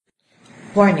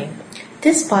Warning: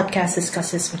 this podcast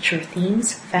discusses mature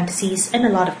themes, fantasies, and a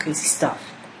lot of crazy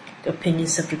stuff. The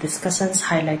opinions of the discussants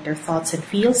highlight their thoughts and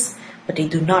feels, but they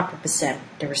do not represent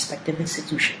their respective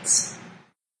institutions.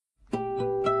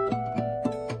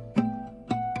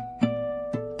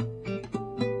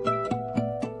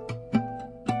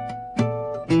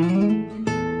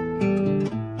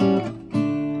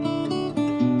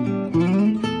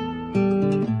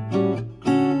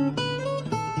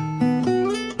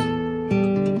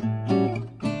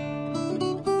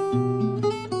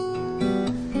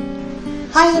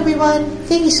 Hi everyone!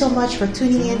 Thank you so much for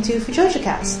tuning in to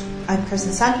FujojoCast. I'm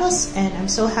Kirsten Santos, and I'm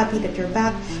so happy that you're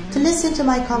back to listen to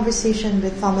my conversation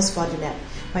with Thomas Bodenet,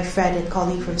 my friend and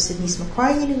colleague from Sydney's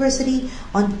Macquarie University,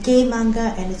 on gay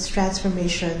manga and its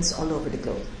transformations all over the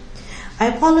globe. I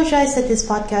apologize that this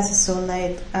podcast is so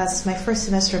late, as my first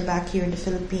semester back here in the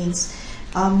Philippines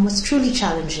was truly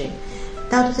challenging.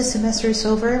 Now that the semester is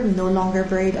over, I'm no longer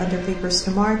buried under papers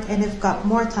to mark, and I've got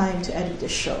more time to edit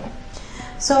this show.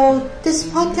 So, this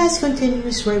podcast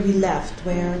continues where we left,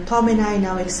 where Tom and I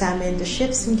now examine the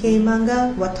shifts in gay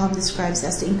manga, what Tom describes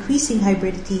as the increasing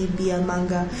hybridity in BL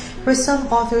manga, where some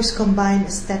authors combine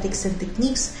aesthetics and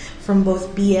techniques from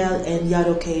both BL and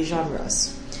Yarokei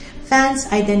genres. Fans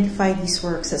identify these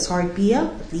works as hard BL,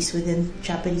 at least within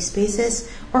Japanese spaces,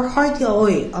 or hard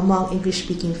yaoi among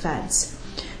English-speaking fans.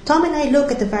 Tom and I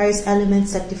look at the various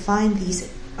elements that define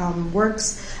these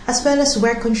works, as well as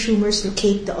where consumers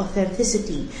locate the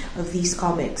authenticity of these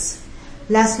comics.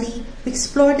 Lastly, we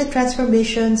explore the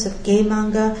transformations of gay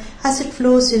manga as it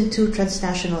flows into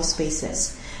transnational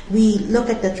spaces. We look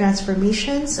at the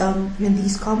transformations in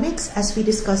these comics as we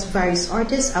discuss various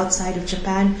artists outside of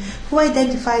Japan who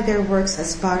identify their works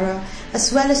as bara,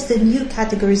 as well as the new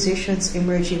categorizations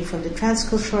emerging from the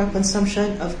transcultural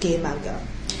consumption of gay manga.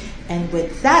 And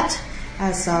with that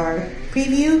as our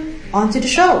preview, on to the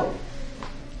show!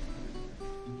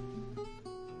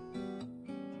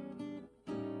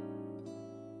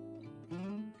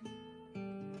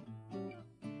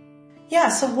 Yeah,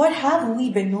 so what have we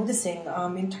been noticing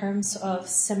in terms of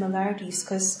similarities?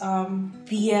 Because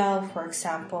BL, for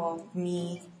example,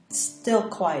 me, still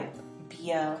quite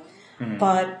BL.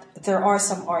 But there are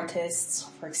some artists,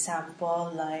 for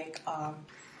example, like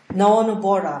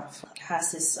Naonobora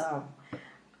has this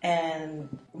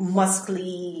and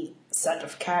muscly set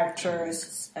of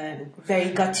characters and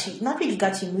very gachi, not really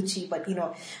gachi muchi, but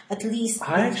at least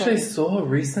I actually saw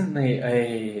recently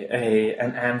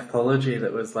an anthology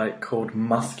that was like called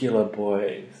Muscular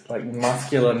Boys, like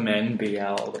muscular men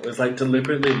BL, that was like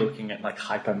deliberately looking at like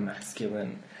hyper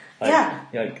masculine.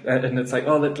 And it's like,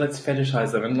 let's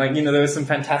fetishize them, and like there were some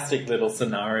fantastic little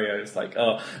scenarios, like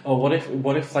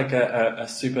what if like a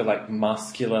super like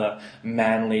muscular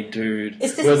manly dude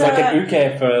was like an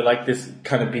uke for like this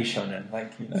kind of bishonen,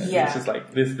 like it's just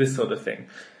like this sort of thing,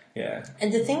 yeah.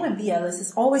 And the thing with BL is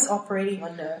it's always operating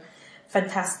on the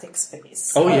fantastic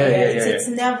space. It's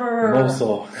never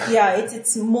moso.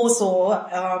 It's moso.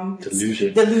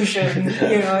 Delusion.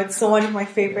 It's one of my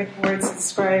favorite words to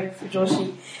describe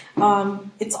Fujoshi.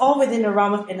 It's all within the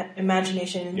realm of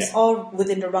imagination, and it's all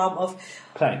within the realm of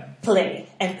play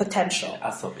and potential.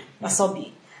 Asobi.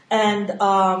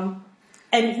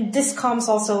 And this comes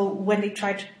also when they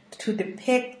try to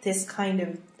depict this kind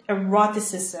of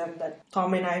eroticism that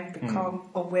Tom and I have become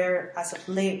aware as of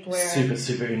late. Where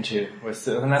super into,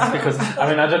 and that's because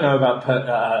I don't know about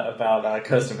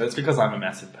Kirsten, but it's because I'm a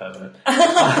massive pervert.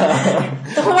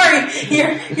 Don't worry,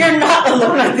 you're not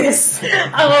alone on this.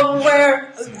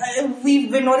 Where we've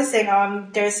been noticing,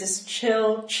 there's this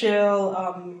chill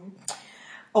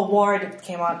award that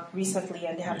came out recently,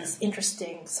 and they have this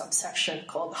interesting subsection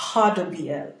called Hado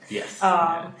BL. Yes.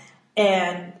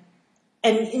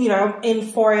 And in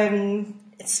foreign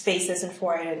spaces and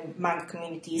foreign manga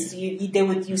communities, they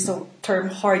would use the term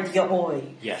hard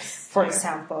yaoi. Yes. For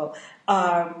example.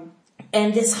 And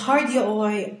this hard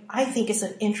yaoi, I think, is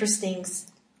an interesting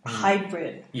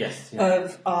hybrid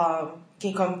of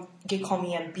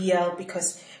Geikomi and BL,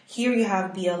 because here you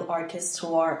have BL artists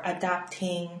who are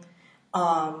adapting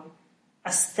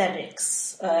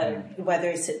aesthetics, whether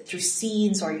it's through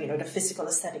scenes or the physical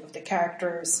aesthetic of the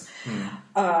characters,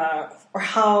 or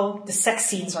how the sex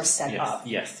scenes are set up.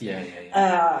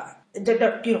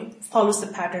 That follows the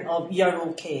pattern of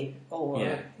Yarokei or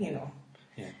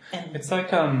And it's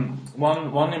like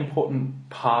one important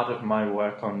part of my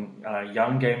work on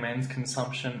young gay men's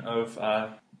consumption of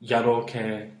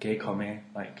Yaroke Geikome,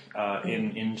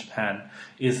 in Japan,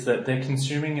 is that they're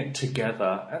consuming it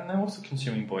together, and they're also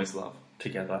consuming boys' love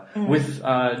together with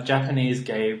Japanese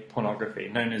gay pornography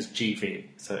known as GV,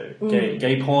 so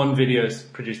gay porn videos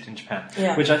produced in Japan,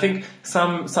 which I think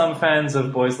some fans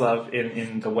of Boys Love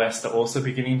in the West are also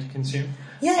beginning to consume.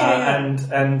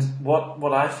 And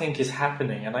what I think is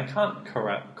happening, and I can't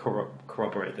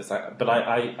corroborate this, but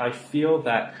I feel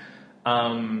that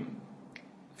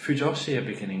Fujoshi are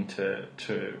beginning to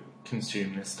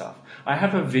consume this stuff. I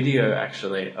have a video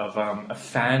actually of a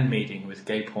fan meeting with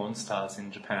gay porn stars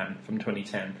in Japan from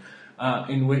 2010,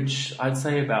 in which I'd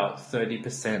say about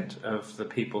 30% of the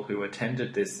people who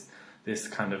attended this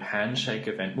kind of handshake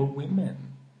event were women.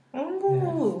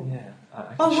 Oh, yeah.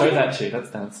 I can show that to you.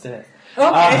 That's downstairs. Okay.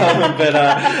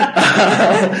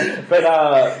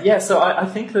 So I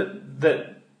think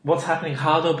that what's happening,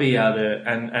 Hadobiyaru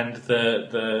and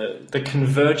the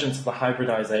convergence of the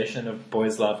hybridization of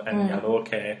Boys Love and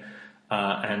Yaroke,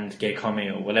 and gay commie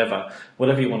or whatever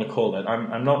you want to call it.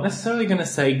 I'm not necessarily going to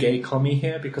say gay commie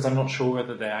here because I'm not sure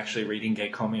whether they're actually reading gay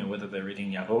commie or whether they're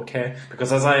reading Yaroke,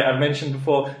 because as I've mentioned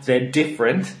before, they're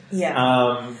different.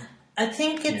 Yeah. I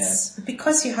think it's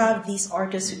because you have these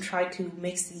artists who try to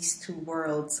mix these two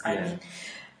worlds. I mean,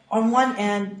 on one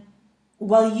end,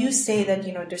 while you say that,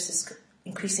 there's this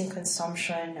increasing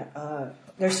consumption,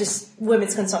 there's this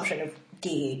women's consumption of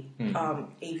gay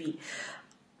AV.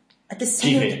 At the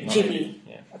same GB.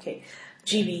 Okay.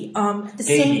 GB. At the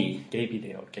same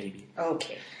Gaby.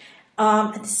 Okay.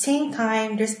 At the same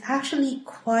time, there's actually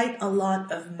quite a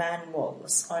lot of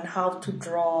manuals on how to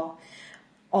draw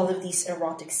all of these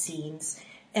erotic scenes.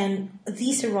 And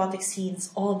these erotic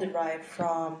scenes all derive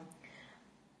from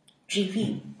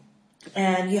GV.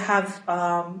 And you have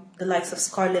the likes of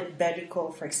Scarlett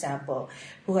Berico, for example,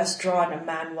 who has drawn a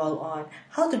manual on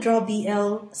how to draw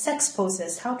BL sex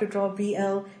poses, how to draw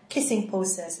BL kissing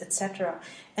poses, etc.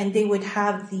 And they would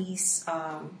have these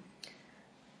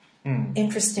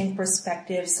interesting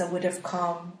perspectives that would have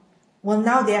come. Well,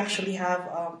 now they actually have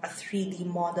a 3D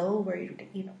model where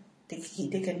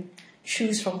they can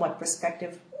choose from what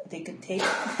perspective they could take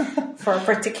for a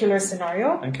particular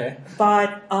scenario. Okay.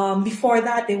 But before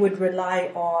that, they would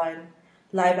rely on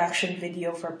live action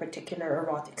video for particular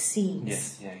erotic scenes.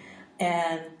 Yes, yeah.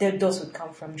 And those would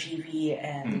come from GV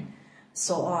and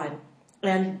so on.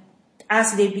 And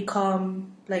as they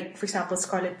become, like, for example,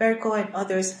 Scarlett Berico and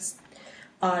others,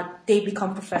 they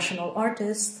become professional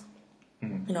artists.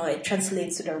 It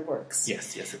translates to their works.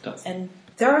 Yes, it does. And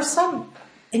there are some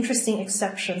interesting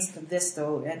exceptions to this,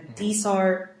 though, and these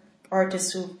are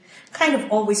artists who kind of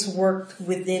always worked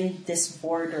within this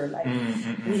border. Like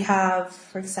we have,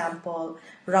 for example,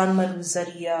 Ranma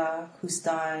Ruzaria, who's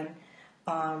done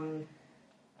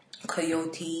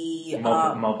Coyote,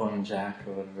 Mobon Jack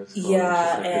or whatever it's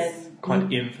called. and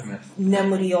quite infamous.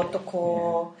 Nemuri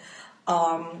Otoko,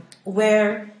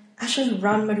 where actually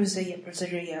Ranma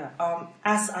Ruzaria,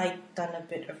 as I've done a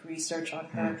bit of research on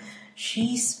her,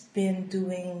 she's been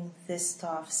doing this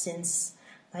stuff since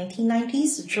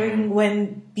 1990s, during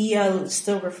when BL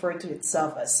still referred to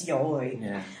itself as yaoi.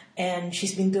 Yeah. And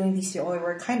she's been doing these yaoi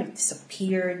where it kind of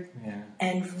disappeared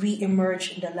and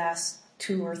re-emerged in the last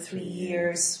 2 or 3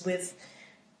 years with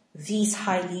these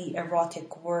highly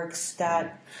erotic works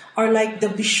that are like the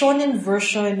Bishonen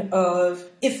version of,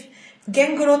 if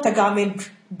Gengoro Tagame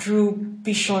drew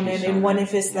Bishonen in one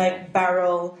of his like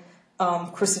barrel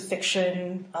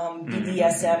crucifixion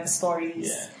BDSM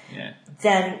stories,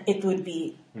 then it would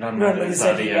be Ranma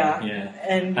Ruzaria.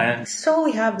 And so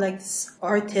we have like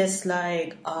artists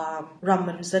like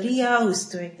Ranma Ruzaria, who's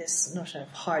doing this notion of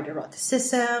hard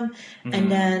eroticism,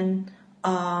 and then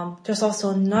there's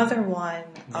also another one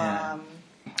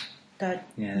that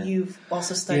you've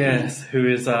also studied. Yes, who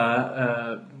is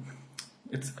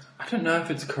it's, I don't know if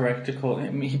it's correct to call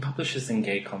him. He publishes in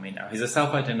Gay Comi now. He's a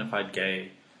self-identified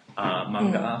gay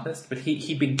manga artist, but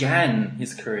he began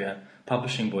his career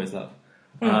publishing Boys Love.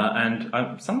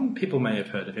 And some people may have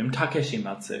heard of him, Takeshi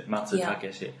Matsu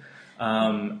Takeshi.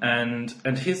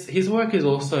 And his work is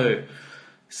also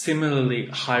similarly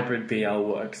hybrid BL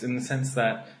works in the sense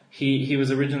that he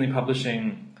was originally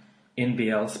publishing in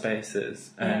BL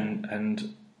spaces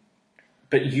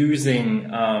but using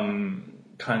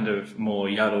kind of more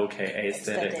Yaroke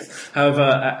aesthetics.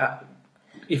 However,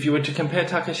 if you were to compare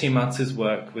Takeshi Matsu's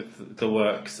work with the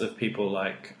works of people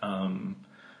like Tagame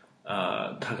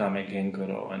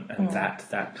Gengoro and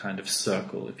that kind of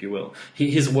circle, if you will,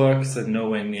 his works are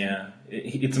nowhere near.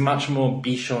 It's much more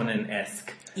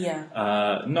Bishonen-esque.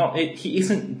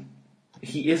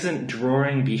 He isn't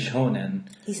drawing Bishonen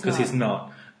because he's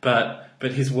not. But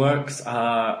but his works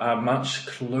are much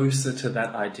closer to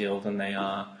that ideal than they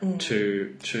are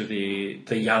to the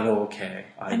Yaroke ideal.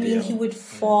 I mean, he would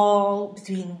fall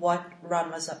between what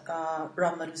Ran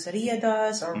Marusaria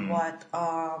does or what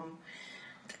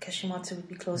Takeshimatsu would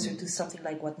be closer to something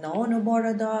like what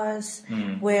Naonobora does,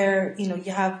 where,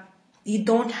 you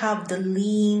don't have the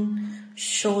lean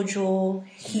shoujo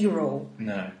hero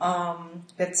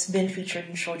that's been featured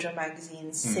in shoujo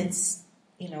magazines since,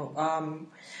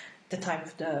 the time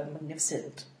of the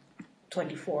Magnificent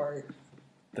 24.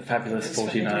 The Fabulous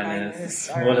 49ers,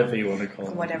 or whatever you want to call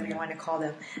them. Whatever you want to call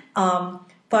them.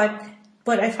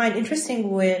 But I find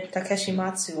interesting with Takeshi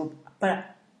Matsu,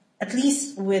 but at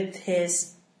least with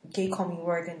his Geikomi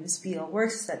work and his BL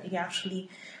works, that he actually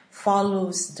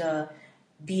follows the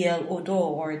BL Odo,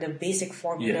 or the basic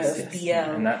formula of BL.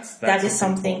 And that's that is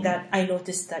something important that I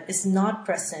noticed that is not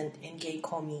present in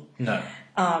Geikomi. No.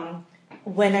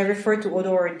 When I refer to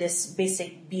Odo, or this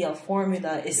basic BL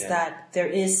formula, is that there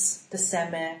is the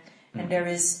seme and there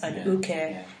is an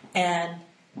uke, and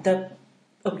the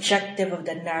objective of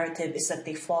the narrative is that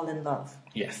they fall in love.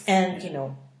 Yes. And,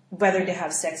 whether they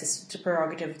have sex is the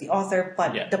prerogative of the author,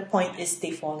 but the point is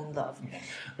they fall in love. Yeah.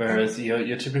 Whereas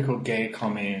your typical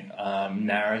Geikomi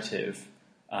narrative,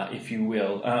 if you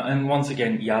will, and once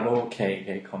again, Yaroke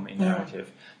Geikomi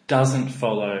narrative, doesn't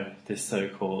follow this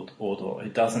so-called Odo.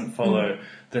 It doesn't follow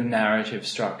the narrative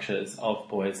structures of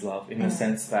boys' love in the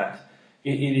sense that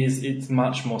it's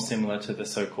much more similar to the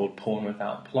so-called porn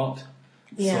without plot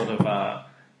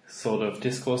sort of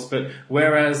discourse. But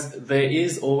whereas there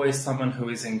is always someone who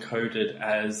is encoded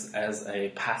as a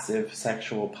passive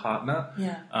sexual partner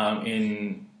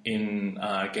in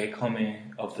Geikomi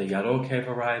of the Yaroke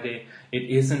variety, it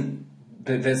isn't.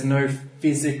 There's no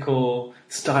physical,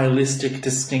 stylistic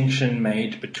distinction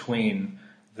made between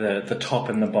the top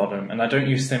and the bottom. And I don't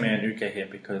use seme and uke here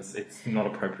because it's not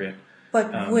appropriate.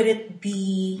 But would it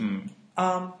be,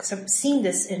 because I've seen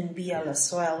this in BL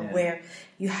as well, where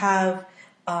you have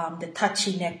the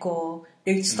tachi neko,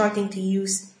 they're starting to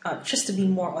use, just to be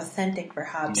more authentic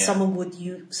perhaps, some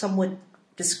would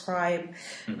describe,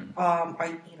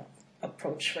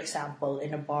 approach, for example,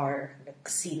 in a bar, like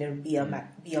scene in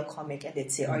BL comic, and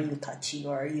they'd say, are you tachi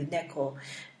or are you neko?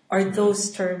 Are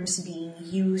those terms being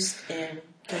used in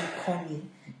Geikomi?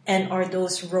 And are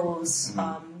those roles...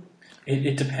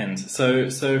 It depends. So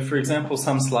for example,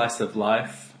 some slice of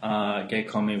life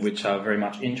Geikomi, which are very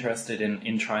much interested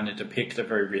in trying to depict a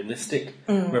very realistic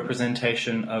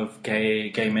representation of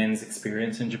gay men's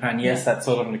experience in Japan. Yes, that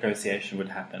sort of negotiation would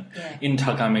happen. In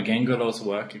Tagame Gengoro's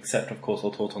work, except of course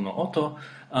Ototo no Oto,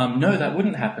 no, that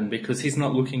wouldn't happen because he's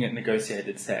not looking at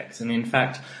negotiated sex. And in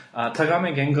fact,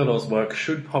 Tagame Gengoro's work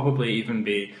should probably even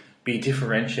be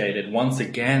differentiated once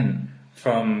again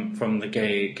from the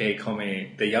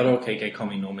Geikomi, the Yaroke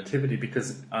Geikomi normativity,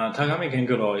 because Tagame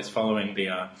Gengoro is following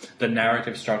the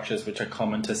narrative structures which are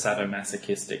common to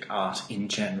sadomasochistic art in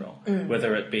general,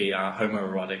 whether it be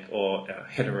homoerotic or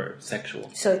heterosexual.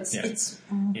 So it's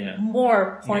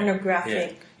more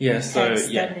pornographic text than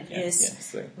it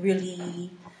is really.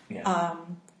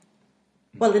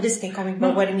 Well, it is Geikomi,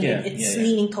 but what I mean, it's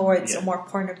leaning towards a more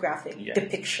pornographic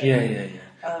depiction.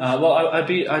 Well,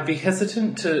 I'd be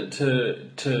hesitant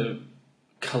to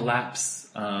collapse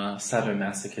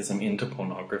sadomasochism into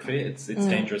pornography. It's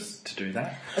dangerous to do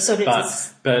that.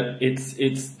 But it's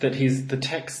that the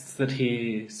texts that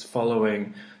he's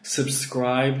following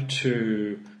subscribe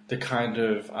to the kind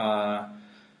of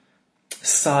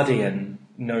Sardian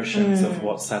notions of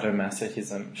what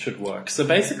sadomasochism should work. So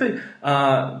basically,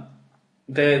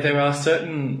 there are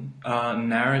certain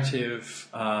narrative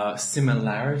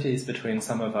similarities between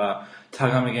some of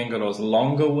Tagame Gengoro's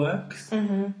longer works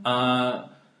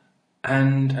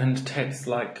and texts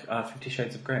like 50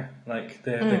 Shades of Grey. Like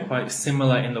they're quite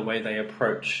similar in the way they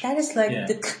approach. That is like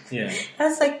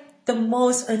that's like the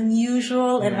most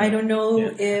unusual, and I don't know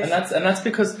if and that's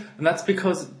because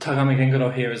Tagame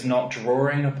Gengoro here is not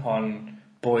drawing upon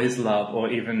boys' love or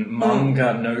even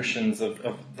manga notions of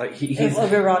like he's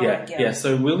erotic.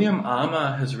 So William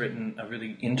Armour has written a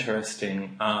really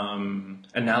interesting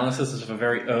analysis of a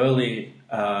very early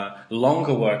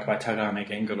longer work by Tagame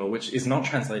Gengoro, which is not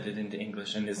translated into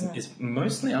English and is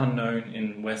mostly unknown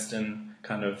in Western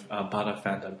kind of Bada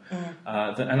fandom.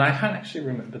 And I can't actually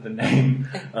remember the name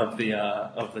of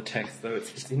the text, though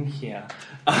it's in here.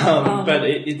 But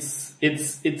it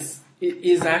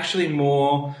is actually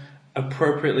more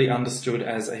appropriately understood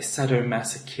as a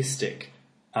sadomasochistic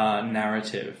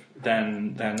narrative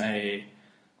than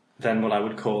what I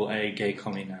would call a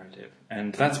Geikomi narrative,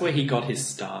 and that's where he got his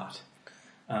start.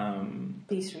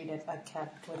 Please read it. I can't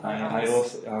with my I eyes.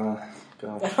 also,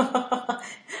 God.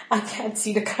 I can't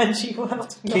see the kanji well.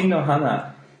 Kin no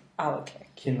hana. Oh, okay.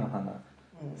 Kin no hana.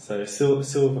 So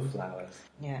silver flowers.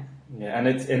 Yeah. Yeah, and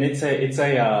it's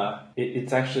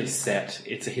actually set.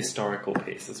 It's a historical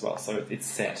piece as well, so it's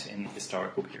set in the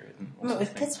historical period. And all No, sorts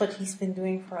if of that's what he's been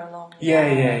doing for a long time. yeah,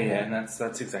 and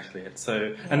that's exactly it.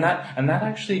 So, and that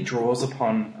actually draws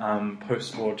upon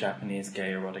post-war Japanese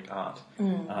gay erotic art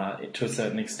to a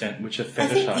certain extent, which are I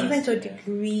fetishized. think even to a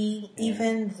degree,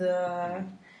 even the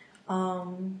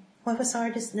what was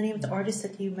the name of the artist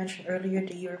that you mentioned earlier,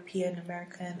 the European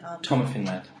American Thomas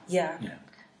Finland. Yeah.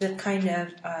 The kind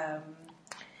of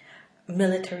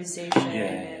militarization.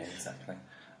 Yeah, exactly.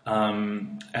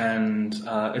 And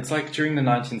it's like during the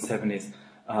 1970s,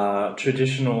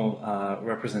 traditional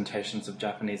representations of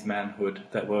Japanese manhood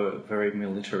that were very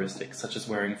militaristic, such as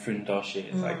wearing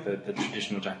fundoshi, like the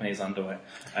traditional Japanese underwear,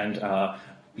 and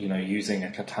using a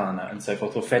katana and so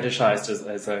forth, were fetishized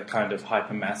as a kind of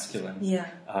hyper-masculine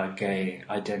gay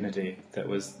identity that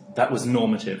was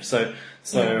normative. So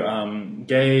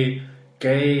gay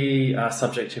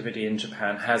subjectivity in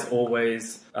Japan has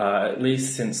always, at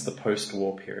least since the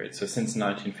post-war period, so since the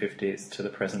 1950s to the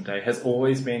present day, has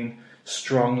always been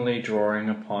strongly drawing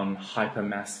upon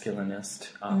hyper-masculinist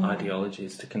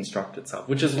ideologies to construct itself,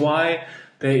 which is why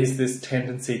there is this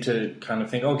tendency to kind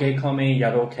of think, gay komi,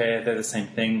 yadoke, they're the same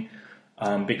thing,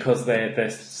 because they're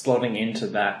slotting into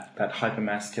that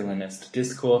hyper-masculinist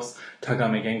discourse.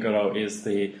 Tagame Gengoro is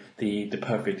the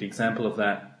perfect example of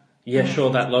that. Yeah,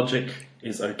 sure, that logic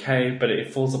is okay, but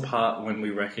it falls apart when we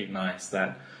recognize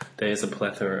that there's a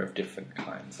plethora of different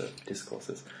kinds of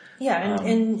discourses. Yeah,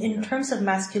 and in terms of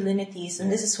masculinities,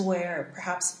 and this is where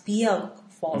perhaps BL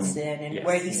falls in, and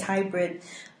where these hybrid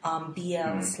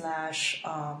BL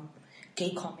 /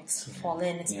 gay comics fall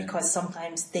in, it's because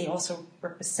sometimes they also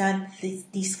represent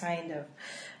these kind of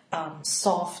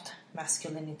soft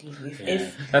masculinity.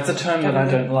 That's a term that I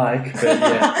don't like, but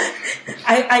yeah.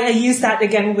 I use that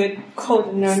again with quote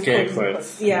and unquote.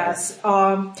 Quotes. Yes.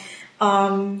 Or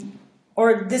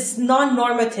this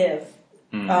non-normative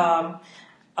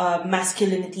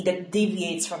masculinity that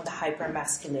deviates from the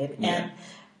hyper-masculine. And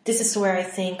this is where I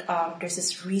think there's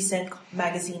this recent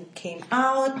magazine came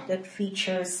out that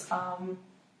features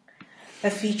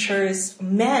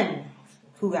men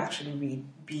who actually read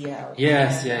BL.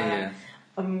 Yes,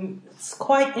 It's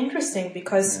quite interesting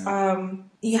because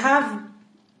you have,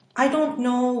 I don't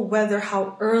know whether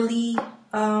how early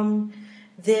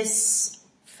this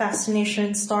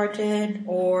fascination started,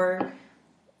 or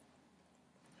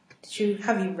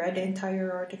have you read the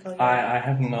entire article yet? I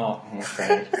have not, I'm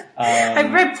afraid.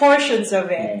 I've read portions of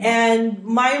it, and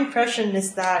my impression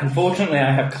is that... Unfortunately,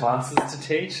 I have classes to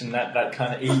teach, and that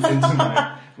kind of eats into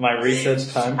my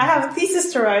research time. I have a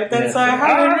thesis to write, so I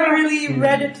haven't really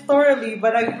read it thoroughly,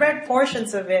 but I've read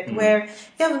portions of it where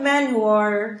you have men who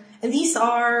are... And these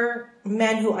are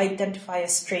men who identify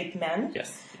as straight men.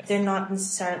 Yes. They're not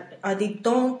necessarily... they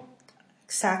don't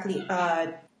exactly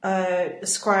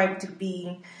ascribe to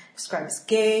being... described as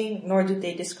gay, nor do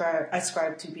they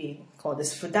ascribe to being called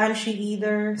as fudanshi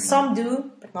either. Some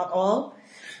do, but not all.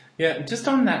 Yeah, just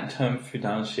on that term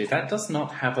fudanshi, that does not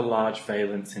have a large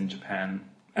valence in Japan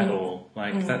at all.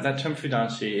 Like that term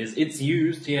fudanshi it's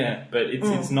used, but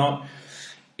it's not.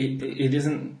 It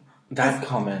isn't that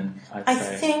common. I'd say.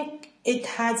 I think it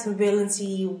had some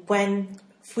valency when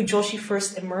Fujoshi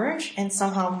first emerged, and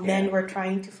somehow men were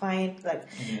trying to find,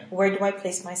 where do I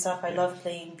place myself? I love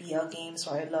playing BL games,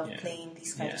 or I love playing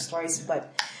these kinds of stories, but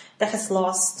that has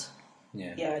lost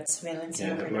its valency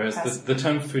over the whereas past. the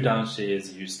term fudanshi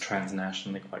is used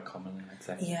transnationally quite commonly, I'd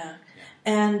say.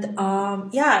 And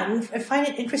I find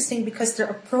it interesting because their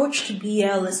approach to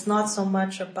BL is not so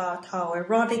much about how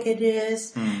erotic it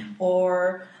is,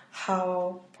 or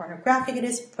how pornographic it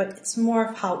is, but it's more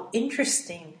of how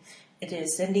interesting it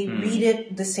is, and they read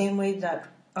it the same way that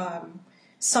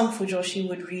some Fujoshi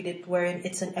would read it, wherein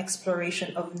it's an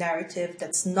exploration of narrative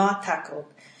that's not tackled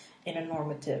in a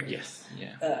normative,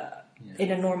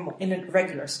 in a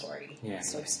regular story,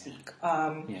 so to speak.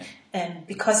 And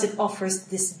because it offers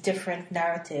this different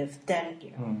narrative,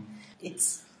 then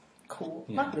it's cool.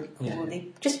 Not really cool.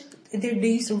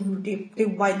 They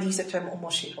widely use the term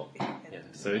omoshiro.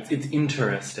 So it's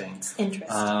interesting. It's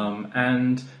interesting.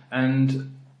 And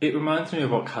it reminds me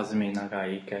of what Kazumi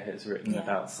Nagaike has written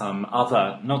about some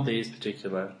other, not these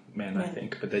particular men, I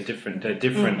think, but they're different. They're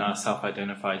different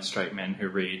self-identified straight men who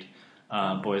read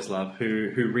Boys Love,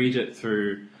 who read it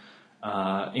through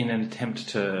in an attempt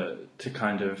to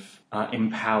kind of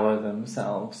empower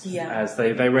themselves, Yeah. as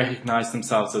they recognize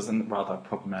themselves as, and rather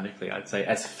problematically, I'd say,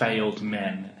 as failed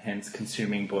men, hence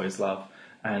consuming boys' love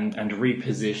and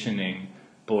repositioning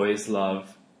boys'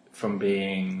 love from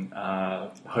being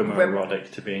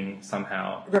homoerotic to being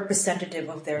somehow representative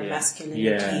of their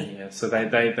masculinity. Yeah. So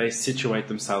they situate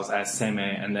themselves as seme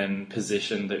and then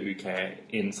position the uke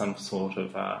in some sort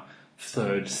of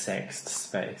third sexed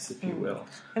space, if you will.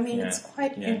 I mean, it's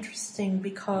quite interesting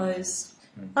because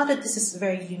not that this is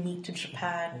very unique to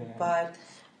Japan, but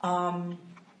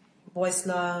boys'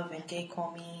 love and gay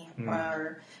komi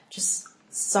are just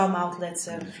some outlets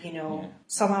of,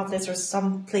 some outlets or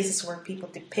some places where people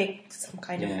depict some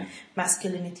kind of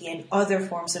masculinity, and other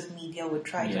forms of media would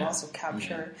try to also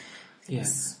capture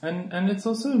these. And it's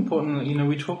also important,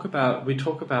 we talk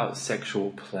about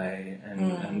sexual play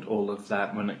and all of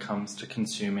that when it comes to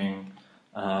consuming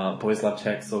boys' love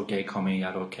texts or gay komi,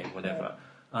 yaroke, whatever.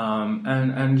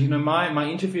 And my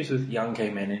interviews with young gay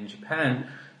men in Japan,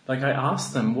 like, I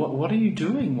asked them, what are you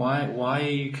doing? Why are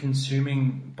you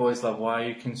consuming boys' love? Why are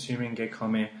you consuming gay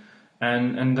komi?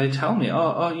 And they tell me,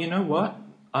 oh, you know what?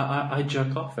 I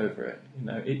jerk off over it.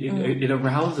 It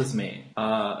arouses me.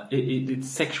 It's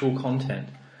sexual content.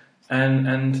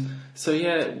 And so,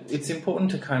 it's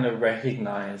important to kind of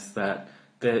recognize that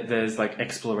there's like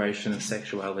exploration of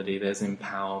sexuality, there's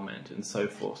empowerment and so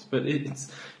forth. But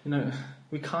it's,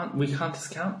 we can't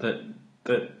discount that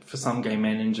for some gay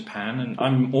men in Japan, and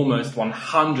I'm almost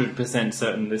 100%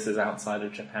 certain this is outside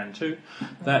of Japan too,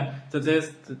 that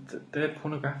they're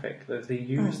pornographic. They're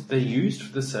used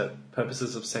for the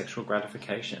purposes of sexual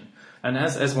gratification. And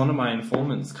as one of my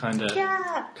informants kind of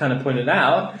pointed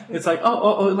out, it's like,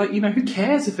 like, who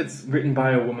cares if it's written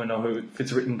by a woman or if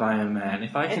it's written by a man?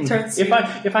 If I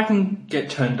can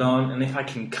get turned on and if I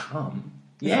can come,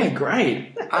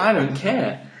 great. I don't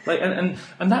care. Like, and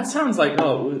that sounds like,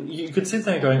 you could sit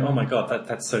there going, oh my god,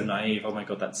 that's so naive, oh my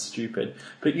god, that's stupid.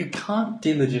 But you can't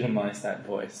delegitimize that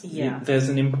voice. Yeah. There's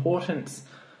an importance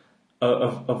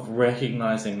of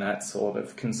recognizing that sort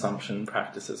of consumption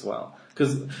practice as well.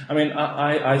 Because,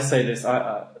 I say this,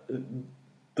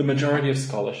 the majority of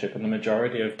scholarship and the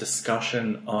majority of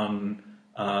discussion on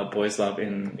boys' love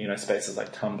in, spaces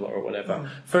like Tumblr or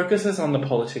whatever, focuses on the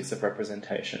politics of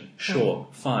representation. Sure,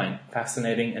 fine,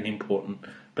 fascinating and important.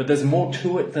 But there's more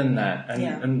to it than that,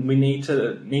 and we need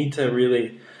to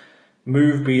really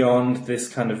move beyond this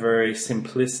kind of very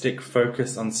simplistic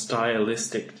focus on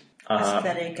stylistic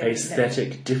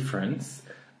aesthetic difference,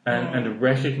 and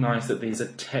recognize that these are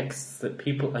texts that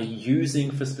people are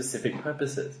using for specific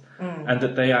purposes, and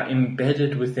that they are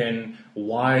embedded within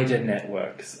wider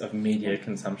networks of media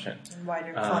consumption,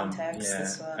 wider context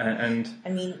as well. And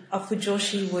a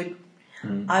fujoshi would,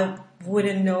 I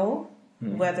wouldn't know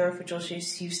whether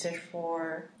Fujoshi's used it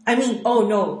for...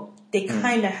 they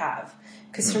kind of have.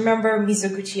 Because remember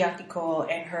Mizoguchi Akiko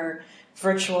and her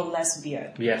virtual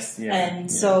lesbian. Yes, yeah.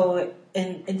 And so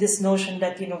in this notion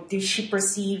that, she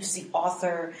perceives the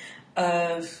author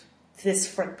of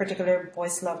this particular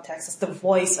boys' love text as the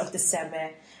voice of the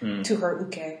seme to her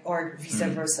uke, or vice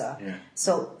versa. Yeah.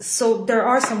 So there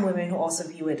are some women who also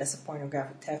view it as a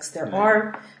pornographic text. There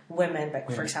are women, like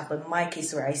for example in my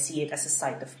case, where I see it as a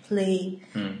site of play.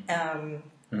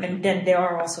 And then there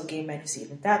are also gay men who see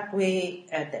it that way,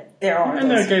 and then there are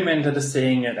gay men that are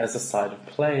seeing it as a site of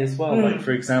play as well. Like,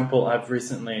 for example, I've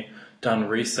recently done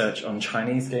research on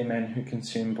Chinese gay men who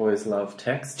consume boys' love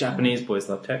texts, Japanese boys'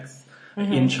 love texts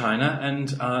in China,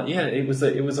 and it was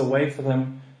a way for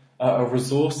them, a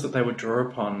resource that they would draw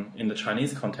upon in the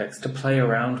Chinese context to play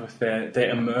around with their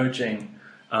emerging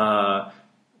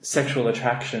sexual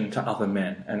attraction to other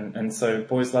men, and so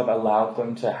boys' love allowed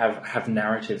them to have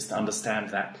narratives to understand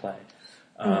that play.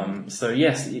 So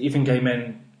yes, even gay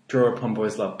men draw upon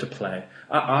boys' love to play.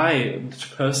 I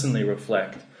personally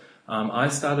reflect. I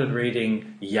started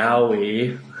reading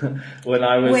yaoi when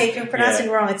I was... Wait, you're pronouncing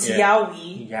it wrong. It's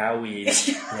yaoi. Yaoi. Yes.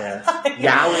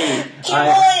 Yaoi.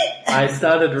 I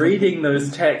started reading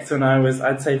those texts when I was,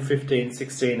 I'd say 15,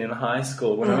 16 in high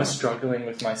school, when I was struggling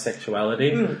with my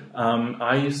sexuality.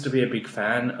 I used to be a big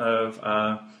fan of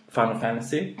Final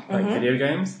Fantasy, like video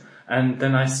games. And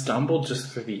then I stumbled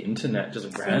just through the internet,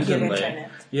 just randomly.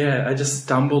 Yeah, I just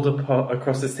stumbled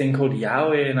across this thing called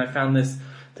yaoi, and I found this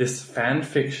fan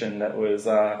fiction that was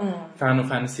Final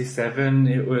Fantasy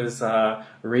VII. It was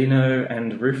Reno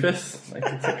and Rufus. Like,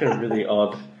 it's like a really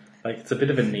odd, like, it's a bit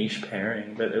of a niche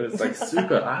pairing, but it was like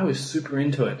I was super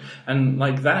into it, and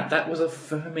like that was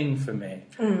affirming for me.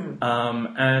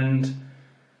 And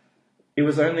it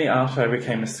was only after I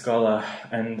became a scholar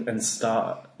and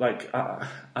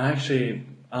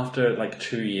after like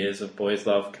 2 years of boys'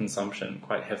 love consumption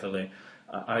quite heavily,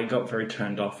 I got very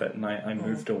turned off it, and I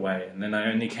moved away. And then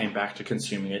I only came back to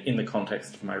consuming it in the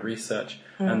context of my research.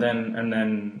 And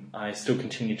then I still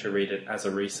continue to read it as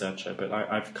a researcher, but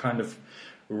I've kind of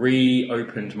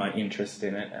reopened my interest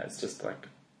in it as just like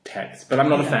text. But I'm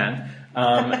not a fan.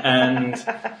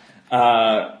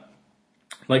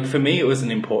 Like for me, it was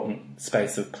an important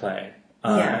space of play.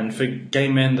 And for gay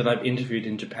men that I've interviewed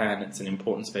in Japan, it's an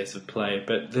important space of play,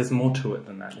 but there's more to it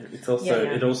than that. It's also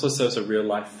it also serves a real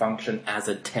life function as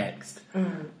a text.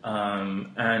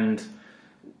 And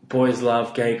boys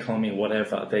love, gay call me,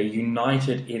 whatever. They're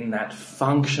united in that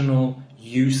functional,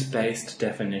 use-based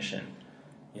definition.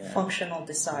 Functional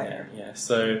desire. Yeah.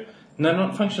 So no,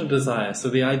 not functional desire. So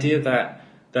the idea that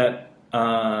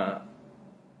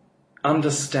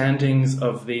understandings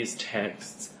of these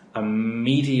texts are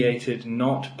mediated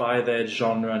not by their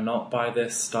genre, not by their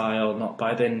style, not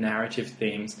by their narrative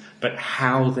themes, but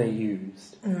how they're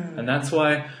used. And that's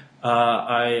why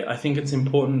I think it's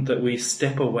important that we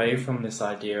step away from this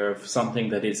idea of something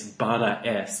that is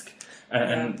Bara-esque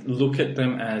and look at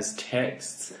them as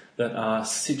texts that are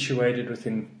situated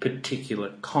within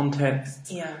particular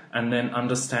contexts and then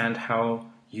understand how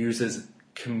users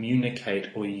communicate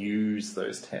or use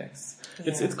those texts.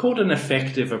 It's called an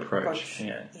effective approach.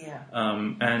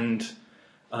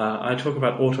 I talk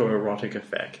about autoerotic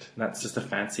effect. That's just a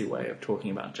fancy way of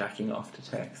talking about jacking off to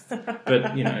text. But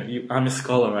I'm a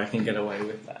scholar. I can get away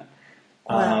with that.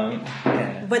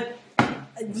 But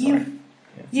you've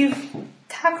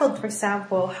tackled, for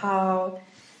example, how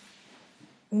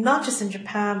not just in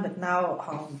Japan, but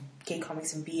now gay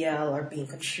comics in BL are being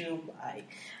consumed by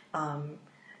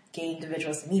gay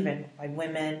individuals and even by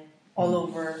women all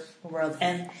over the world.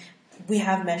 And we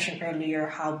have mentioned earlier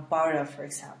how Bara, for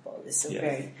example, is a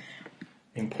very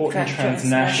important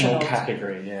transnational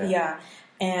category.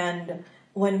 And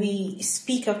when we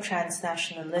speak of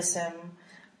transnationalism,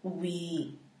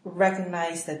 we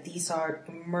recognize that these are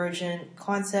emergent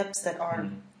concepts that are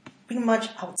pretty much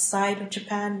outside of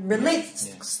Japan,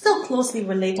 still closely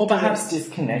related or perhaps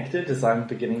disconnected, as I'm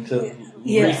beginning to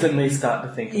recently start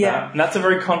to think about. And that's a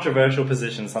very controversial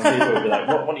position. Some people will be like,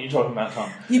 what are you talking about, Tom?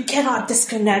 You cannot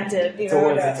disconnect it.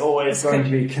 It's always going to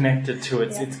be connected to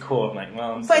its core. I'm like,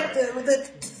 well, I'm sorry.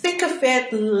 Think of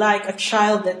it like a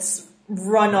child that's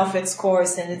run off its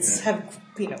course and it's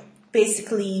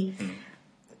basically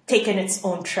taken its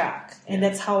own track. And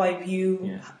that's how I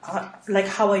view,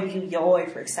 how I view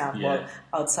yaoi, for example,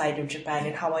 outside of Japan,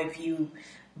 and how I view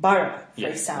Bara, for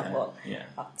example,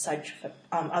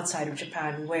 outside of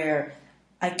Japan, where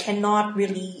I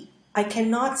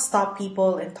cannot stop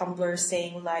people in Tumblr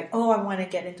saying like, oh, I want to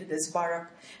get into this Bara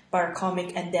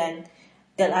comic, and then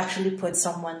they'll actually put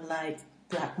someone like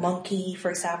Black Monkey, for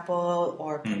example,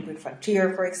 or Penguin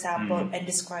Frontier, for example, and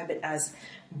describe it as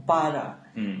Bara.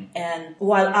 And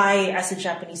while I, as a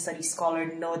Japanese studies scholar,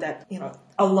 know that,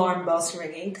 alarm bells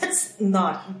ringing, that's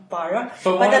not Bara.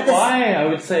 But why? I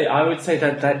would say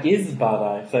that is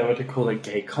Bara. If they were to call it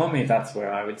gay comic, that's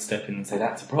where I would step in and say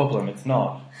that's a problem. It's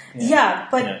not.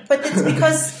 But it's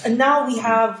because now we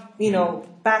have,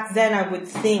 back then I would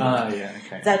think that,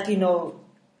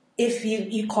 if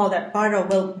you call that Bara,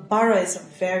 well, Bara is a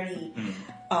very,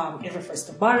 it refers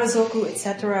to Barazoku,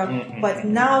 etc. But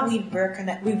now we've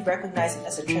recognized it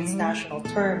as a transnational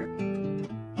term.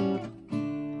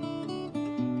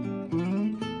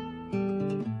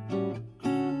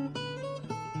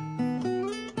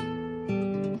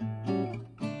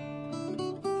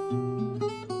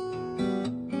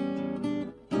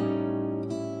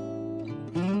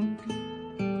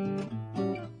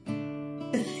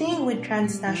 The thing with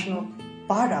transnational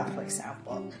Bara, for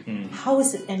example, how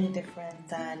is it any different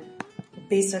than,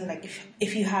 based on like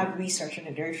if you have research on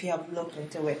it or if you have looked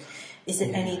into it, is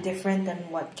it any different than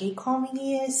what gay comic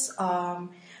is?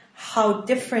 How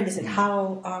different is it?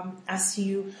 How, as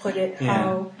you put it,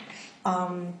 how,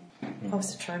 what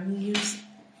was the term you used?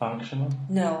 Functional?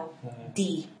 No.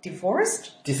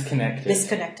 Divorced? Disconnected.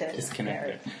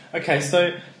 Okay,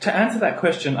 so to answer that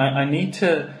question, I need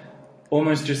to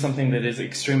almost do something that is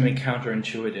extremely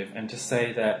counterintuitive, and to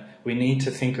say that we need to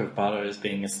think of Bara as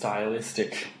being a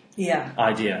stylistic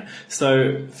idea.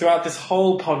 So throughout this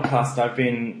whole podcast, I've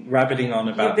been rabbiting on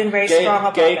about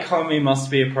gay comi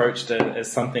must be approached as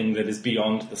something that is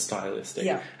beyond the stylistic.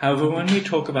 However, when we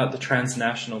talk about the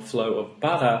transnational flow of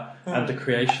Bara and the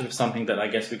creation of something that I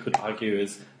guess we could argue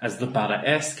as the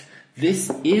Bara-esque, this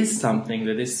is something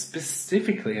that is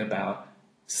specifically about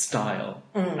style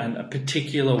and a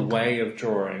particular way of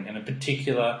drawing and a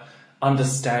particular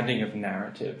understanding of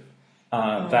narrative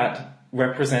that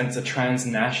represents a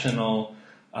transnational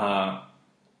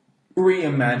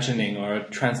reimagining or a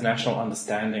transnational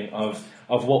understanding of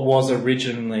what was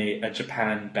originally a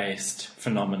Japan-based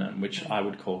phenomenon, which I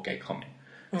would call gay comic.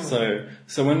 So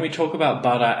when we talk about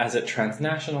Bara as it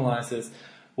transnationalizes,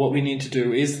 what we need to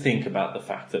do is think about the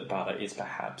fact that Bara is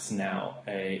perhaps now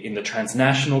in the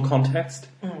transnational context,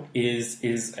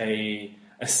 is a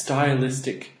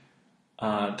stylistic,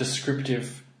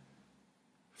 descriptive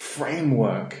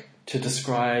framework to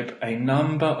describe a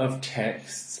number of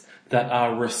texts that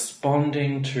are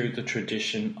responding to the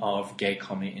tradition of gay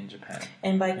komi in Japan.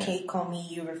 And by gay komi,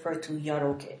 you refer to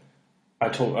yaroke.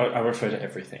 I refer to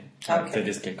everything that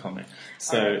is gay comic.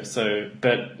 What's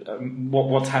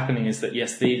happening is that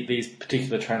yes, these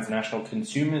particular transnational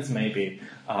consumers maybe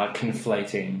are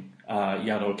conflating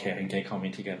yaroke and gay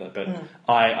comic together, but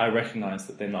I recognise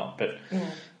that they're not. But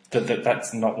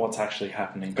that's not what's actually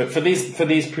happening. But for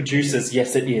these producers,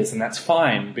 yes, it is, and that's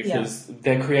fine because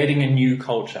they're creating a new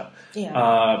culture.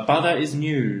 Bara is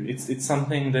new. It's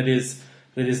something that is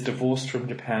divorced from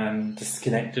Japan,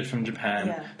 disconnected from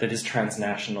Japan, that is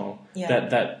transnational,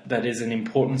 that is an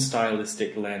important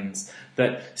stylistic lens,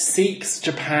 that seeks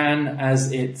Japan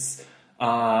as its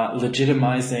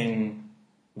legitimizing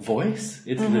voice,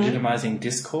 its legitimizing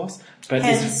discourse, but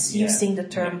hence using the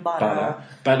term Bara,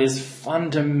 but is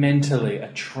fundamentally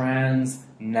a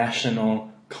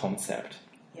transnational concept.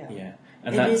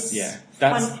 And that's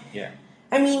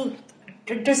I mean,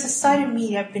 there's a side of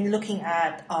me I've been looking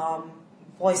at.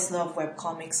 Boys Love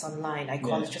webcomics online. I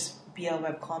call it just BL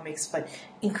webcomics, but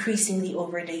increasingly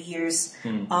over the years,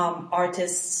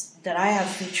 artists that I have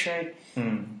featured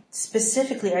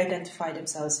specifically identify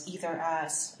themselves either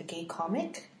as a gay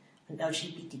comic, an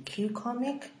LGBTQ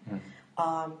comic,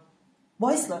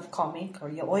 Boys Love comic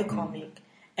or yaoi comic,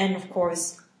 and of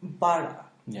course Bara,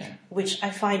 which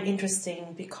I find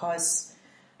interesting because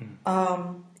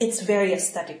it's very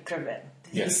aesthetic driven.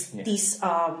 These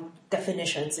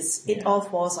definitions. It all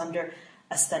falls under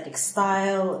aesthetic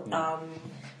style,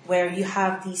 where you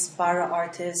have these Bara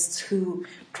artists who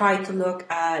try to look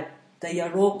at the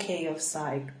yaroke of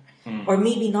side, or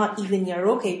maybe not even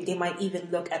yaroke. They might even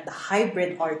look at the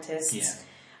hybrid artists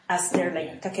as they're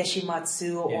like Takeshi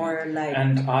Matsu or like.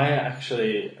 And I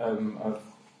actually,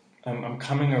 I'm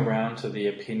coming around to the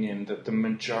opinion that the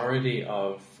majority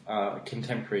of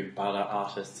contemporary Bara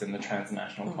artists in the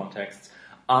transnational context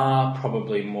are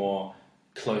probably more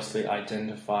closely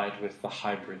identified with the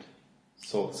hybrid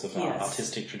sorts of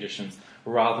artistic traditions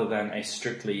rather than a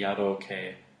strictly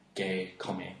yaroke gay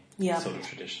komi sort of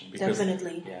tradition.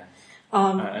 Definitely.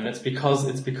 And it's because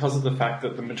of the fact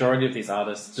that the majority of these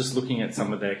artists, just looking at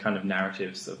some of their kind of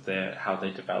narratives of how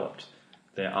they developed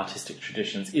their artistic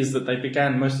traditions, is that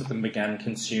most of them began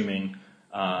consuming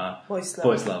Boys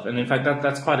Love. And in fact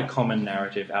that's quite a common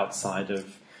narrative outside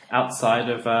of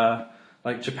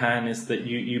like Japan, is that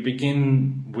you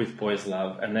begin with Boys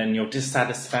Love and then your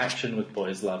dissatisfaction with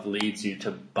Boys Love leads you to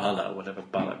Bara, whatever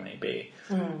Bara may be.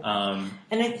 And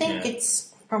I think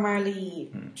it's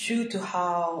primarily due to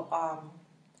how,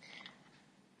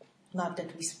 not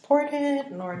that we support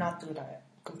it, nor not to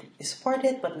completely support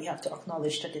it, but we have to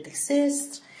acknowledge that it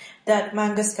exists, that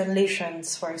manga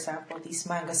scanlations, for example, these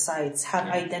manga sites have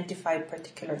identified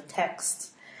particular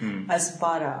texts as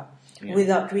Bara,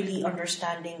 without really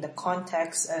understanding the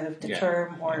context of the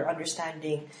term or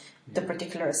understanding the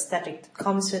particular aesthetic that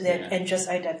comes with it, and just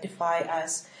identify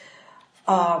as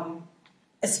a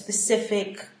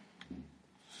specific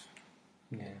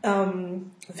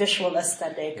visual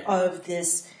aesthetic of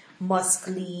this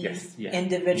muscly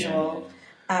individual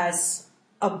as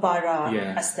a Bara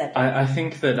aesthetic. I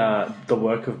think that the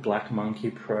work of Black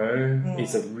Monkey Pro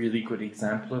is a really good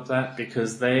example of that,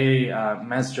 because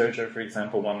Maz Jojo, for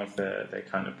example, one of their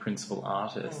kind of principal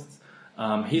artists,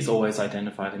 he's always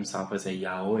identified himself as a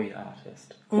yaoi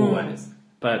artist, always.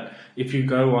 But if you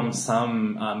go on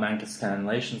some manga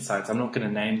scanlation sites, I'm not going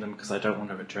to name them because I don't want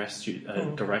to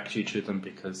direct you to them,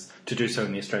 because to do so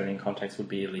in the Australian context would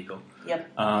be illegal.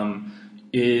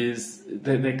 Is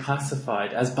they're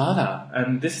classified as Bara,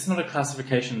 and this is not a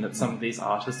classification that some of these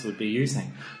artists would be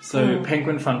using. So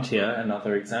Penguin Frontier,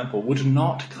 another example, would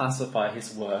not classify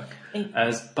his work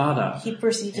as Bara. He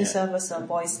perceives himself as a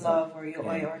Boys Love or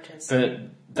yaoi artist. But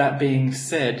that being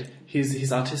said,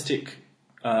 his artistic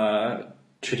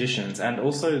traditions and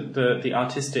also the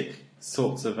artistic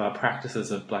sorts of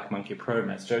practices of Black Monkey Pro,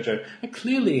 Maz Jojo, are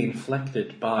clearly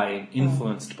inflected by and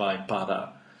influenced by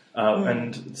Bara.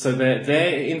 And so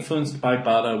they're influenced by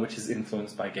Bara, which is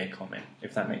influenced by gay commie,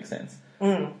 if that makes sense.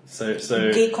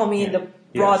 So gay commie in the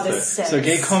broadest sense. So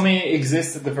gay commie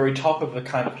exists at the very top of the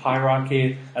kind of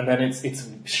hierarchy, and then it's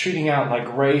shooting out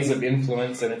like rays of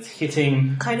influence, and it's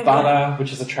hitting kind of Bara,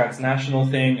 which is a transnational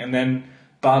thing, and then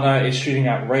Bara is shooting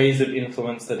out rays of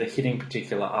influence that are hitting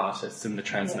particular artists in the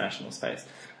transnational space.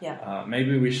 Yeah.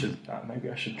 Maybe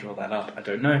I should draw that up. I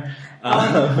don't know.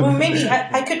 Well, maybe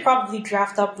I could probably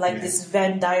draft up like this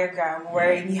Venn diagram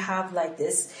where you have like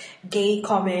this gay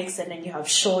comics, and then you have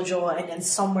shoujo, and then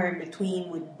somewhere in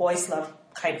between with boys love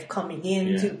kind of coming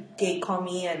in to gay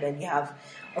commie, and then you have,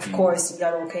 of course,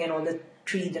 yaroke and all the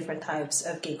 3 different types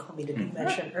of gay commie that we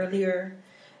mentioned earlier,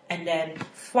 and then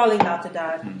falling after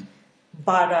that.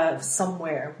 Bara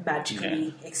somewhere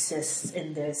magically exists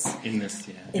in this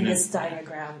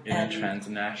diagram. In a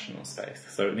transnational space.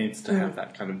 So it needs to have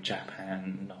that kind of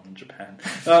Japan, non-Japan.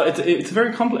 It's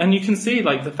very complex, and you can see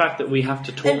like the fact that we have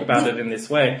to talk about it in this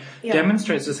way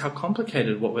demonstrates just how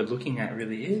complicated what we're looking at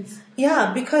really is.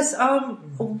 Yeah, because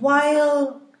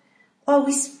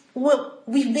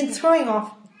we've been throwing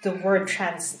off the word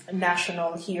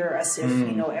transnational here as if,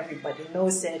 everybody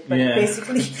knows it. But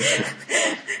basically,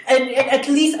 and at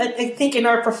least I think in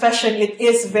our profession it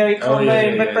is very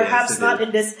common, but perhaps not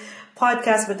in this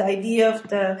podcast. But the idea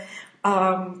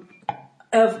of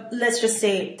let's just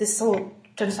say this whole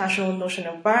transnational notion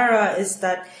of Bara is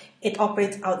that it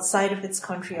operates outside of its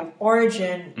country of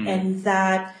origin, and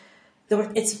that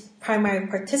its primary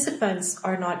participants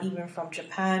are not even from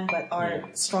Japan, but are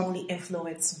strongly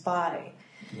influenced by.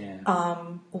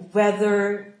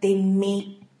 Whether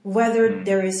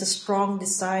there is a strong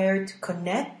desire to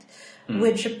connect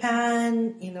with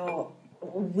Japan,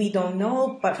 we don't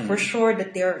know, but for sure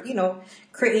that they're,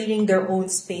 creating their own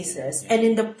spaces, and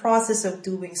in the process of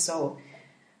doing so,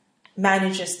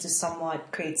 manages to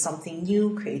somewhat create something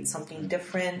new, create something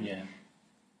different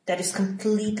that is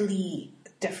completely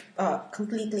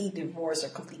divorced or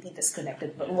completely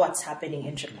disconnected from what's happening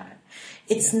in Japan.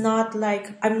 It's not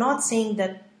like, I'm not saying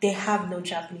that they have no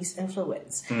Japanese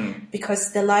influence,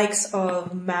 because the likes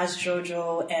of Mass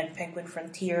Jojo and Penguin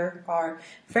Frontier are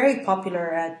very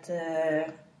popular at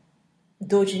the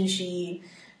doujinshi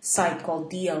site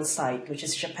called DL site, which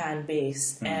is Japan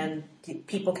based, and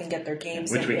people can get their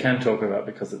games. Which we can talk about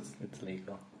because it's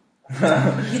legal.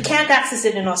 You can't access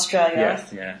it in Australia.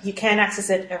 Yes, yeah. You can't access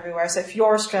it everywhere. So if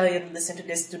you're Australian and listen to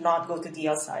this, do not go to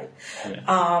DL site.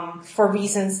 For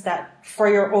reasons that, for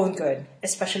your own good,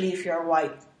 especially if you're a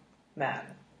white man.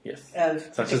 Yes.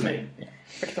 Such as me.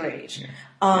 Particular age.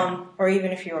 Or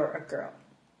even if you're a girl.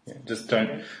 Yeah, just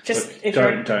don't.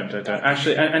 Don't.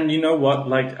 Actually, and you know what?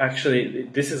 Like, actually,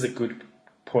 this is a good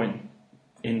point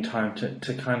in time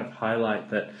to kind of highlight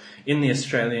that in the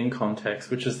Australian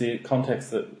context, which is the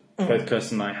context that both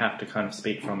Kirsten and I have to kind of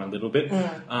speak from a little bit,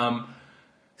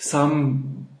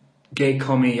 some gay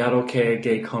commie, yaroke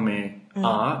gay commie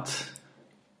art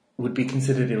would be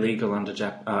considered illegal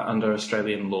under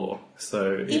Australian law.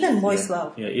 So even boys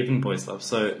love. Yeah, even boys love.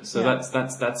 So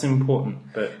that's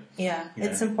important. But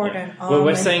it's important. Well,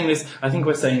 we're saying this. I think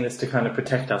we're saying this to kind of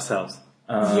protect ourselves.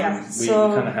 We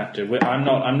kind of have to.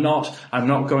 I'm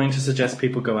not going to suggest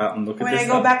people go out and look at this. When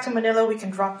I go back to Manila, we can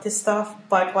drop this stuff.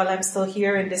 But while I'm still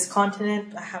here in this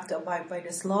continent, I have to abide by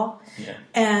this law. Yeah.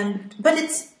 But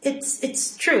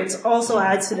it's true. It also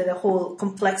adds to the whole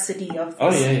complexity of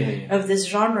this, of this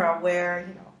genre, where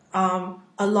a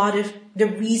lot of the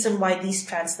reason why these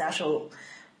transnational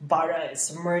bara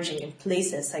is emerging in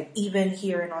places like even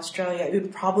here in Australia, it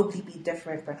would probably be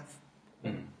different,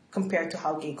 compared to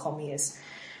how gay commie is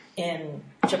in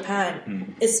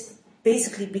Japan, is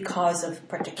basically because of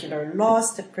particular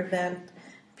laws that prevent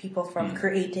people from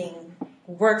creating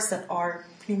works that are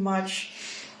pretty much,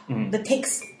 that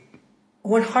takes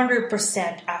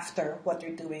 100% after what they're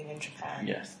doing in Japan.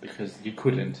 Yes, because you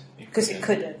couldn't. Because you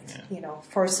couldn't,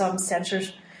 for some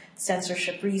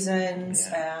censorship reasons,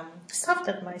 stuff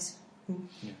that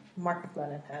Mark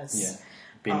McLennan has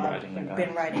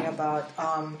been writing about.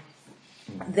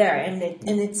 There, and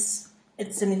it's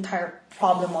an entire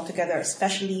problem altogether,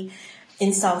 especially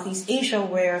in Southeast Asia,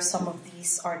 where some of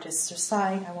these artists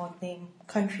reside. I won't name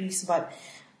countries, but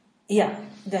they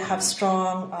have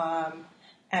strong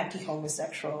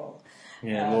anti-homosexual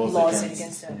laws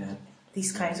against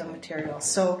these kinds of materials.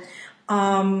 So,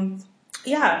 and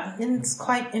it's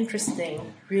quite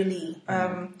interesting, really,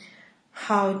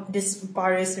 how this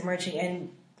bar is emerging. And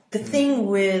the thing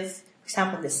with, for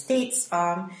example, the States,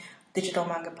 digital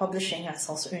manga publishing has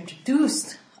also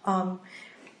introduced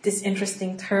this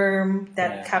interesting term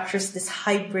that captures this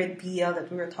hybrid BL that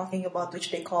we were talking about,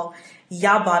 which they call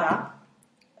Yabara,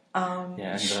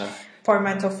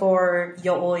 Portmanteau for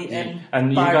yaoi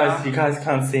and bara. you guys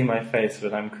can't see my face,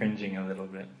 but I'm cringing a little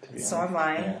bit. To be so honest. am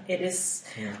I. Yeah. It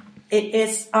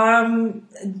is.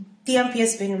 DMP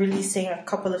has been releasing a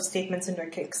couple of statements in their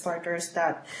Kickstarters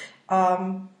that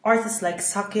artists like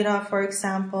Sakura, for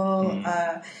example,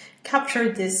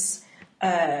 captured this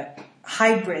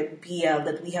hybrid BL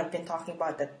that we have been talking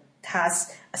about that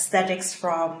has aesthetics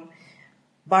from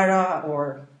bara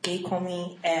or gay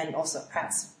komi and also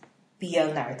has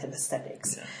BL narrative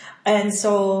aesthetics. Yeah. And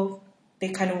so they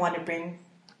kind of want to bring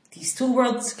these two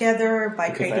worlds together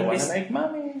by creating this. They want to make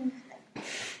money.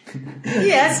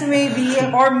 Yes, maybe.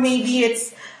 Or maybe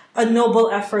it's a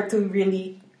noble effort to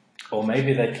really... Or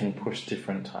maybe they can push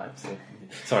different types of...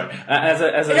 Sorry.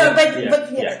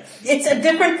 It's a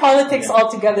different politics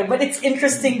altogether. But it's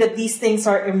interesting that these things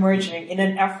are emerging in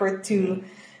an effort to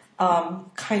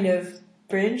kind of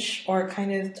bridge or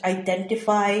kind of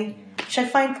identify, which I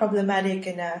find problematic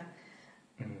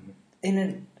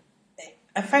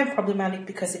I find problematic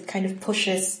because it kind of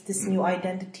pushes this new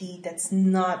identity that's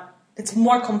not... It's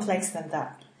more complex than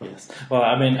that. Yes. Well,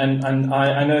 I mean, and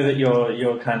I know that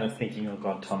you're kind of thinking, oh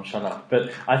God, Tom, shut up.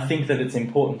 But I think that it's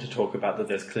important to talk about that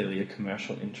there's clearly a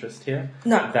commercial interest here.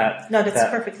 That's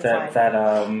perfectly fine.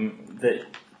 That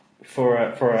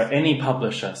for any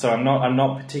publisher. So I'm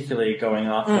not particularly going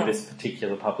after this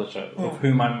particular publisher, of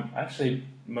whom I'm actually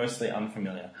mostly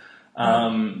unfamiliar.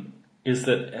 Is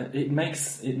that it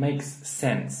makes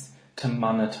sense to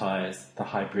monetize the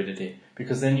hybridity,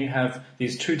 because then you have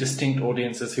these two distinct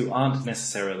audiences who aren't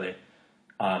necessarily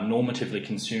normatively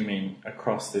consuming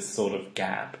across this sort of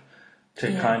gap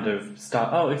to kind of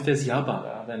start, if there's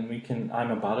yabara, then I'm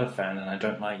a bara fan and I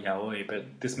don't like yaoi,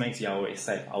 but this makes yaoi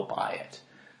safe, I'll buy it.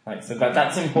 Like, so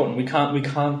that's important. We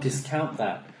can't discount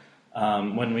that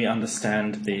when we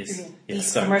understand these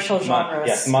commercial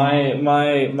genres.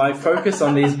 My focus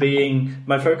on these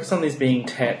being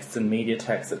texts and media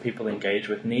texts that people engage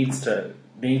with needs to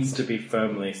be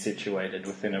firmly situated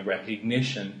within a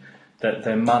recognition that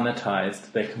they're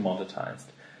monetized, they're commoditized.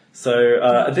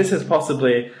 So this is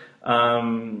possibly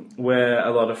where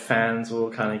a lot of fans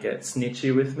will kind of get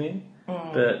snitchy with me,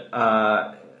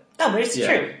 but. No, but it's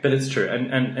true. But it's true,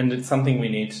 and it's something we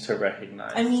need to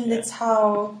recognize. I mean, that's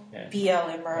how BL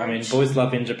emerged. I mean, boys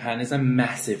love in Japan is a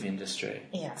massive industry.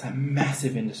 Yeah. It's a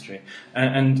massive industry.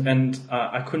 And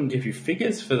I couldn't give you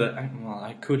figures for the... Well,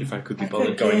 I could if I could be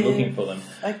bothered going looking for them.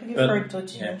 I could give for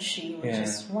Dojinshi, which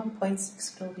is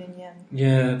 1.6 billion yen.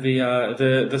 Yeah,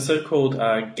 the so-called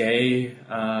gay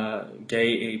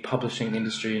publishing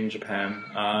industry in Japan,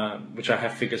 which I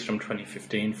have figures from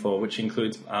 2015 for, which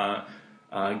includes...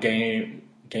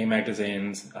 gay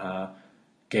magazines,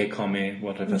 gay comic,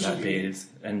 whatever that is,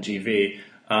 and GV,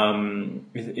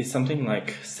 is something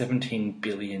like 17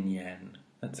 billion yen.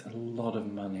 That's a lot of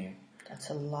money. That's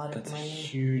a lot of money. That's a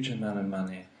huge amount of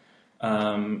money.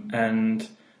 And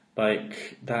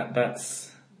like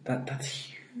that's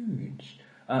huge.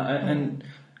 And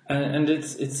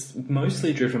it's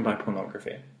mostly driven by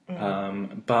pornography.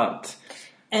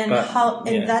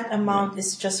 That amount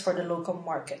is just for the local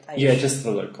market. Just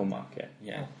the local market.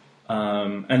 Yeah,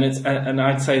 and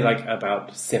I'd say like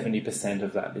about 70%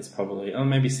 of that is probably, or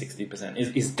maybe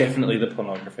 60% is definitely the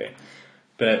pornography.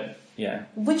 But yeah,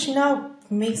 which now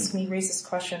makes me raise this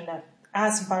question that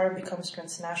as bara becomes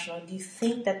transnational, do you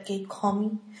think that gay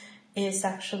komi is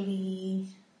actually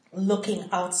looking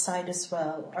outside as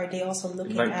well? Are they also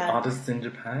looking at artists in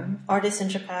Japan? Artists in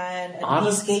Japan and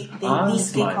these gay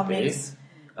comics.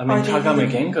 I mean, Kagame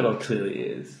Genkoro clearly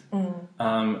is.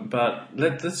 But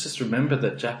let's just remember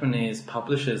that Japanese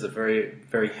publishers are very,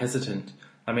 very hesitant.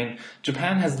 I mean,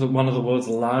 Japan has one of the world's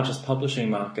largest publishing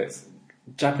markets.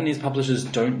 Japanese publishers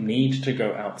don't need to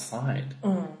go outside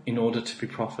in order to be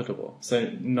profitable.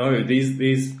 So no,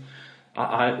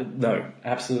 no,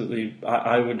 absolutely.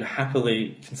 I would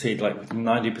happily concede like with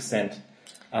 90%.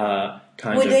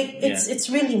 It's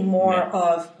really more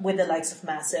of with the likes of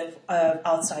Massive,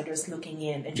 outsiders looking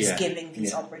in and just giving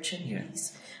these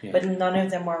opportunities. Yeah. But none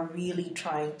of them are really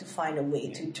trying to find a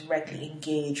way to directly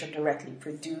engage or directly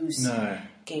produce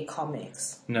gay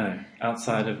comics. No,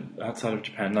 outside of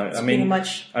Japan, no. It's pretty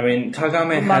much. I mean,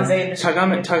 Tagame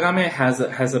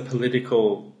has a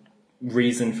political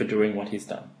reason for doing what he's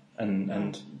done,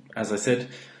 and as I said,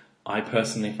 I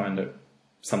personally find it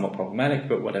somewhat problematic,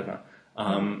 but whatever.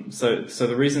 So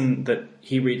the reason that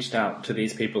he reached out to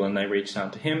these people and they reached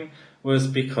out to him was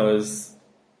because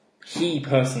he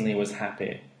personally was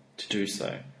happy to do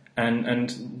so.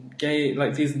 And gay,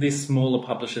 like these smaller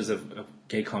publishers of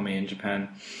gay comic in Japan,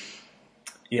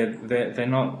 they're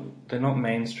not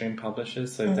mainstream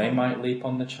publishers, so they might leap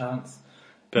on the chance.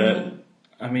 But,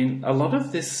 I mean, a lot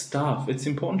of this stuff, it's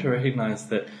important to recognize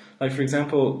that, like, for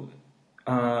example,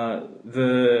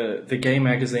 the gay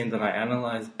magazine that I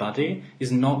analysed, Buddy,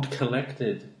 is not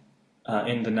collected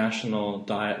in the National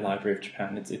Diet Library of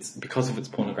Japan. It's because of its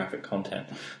pornographic content.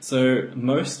 So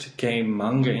most gay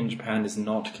manga in Japan is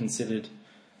not considered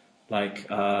like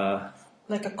a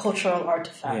cultural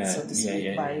artifact, so to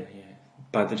speak,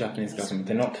 by the Japanese government.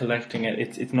 They're not collecting it.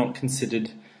 It's not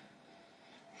considered.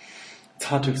 It's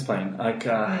hard to explain.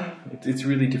 It's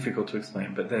really difficult to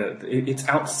explain. But it's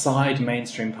outside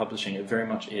mainstream publishing. It very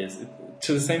much is,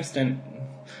 to the same extent.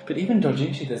 But even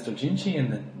doujinshi, there's doujinshi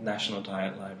in the National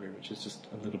Diet Library, which is just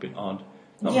a little bit odd.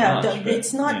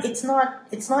 It's not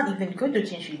even good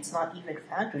doujinshi. It's not even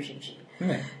fan doujinshi.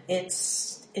 Yeah.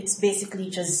 It's basically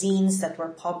just zines that were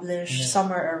published. Yeah.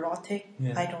 Some are erotic.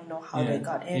 Yeah. I don't know how they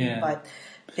got in, but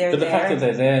they're there. But the fact that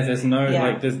they're there, there's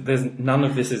no there's none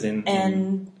of this is in.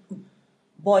 And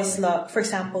boys love, for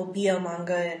example, BL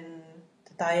manga in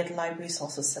the Diet Library is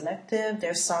also selective.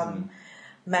 There's some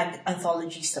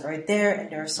anthologies that are there,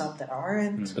 and there are some that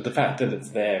aren't. But the fact that it's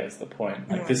there is the point.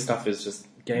 Like this stuff is just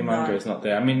gay manga is not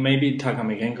there. I mean, maybe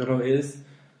Tagame Gengoro is,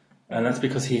 and that's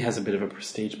because he has a bit of a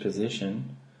prestige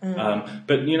position. But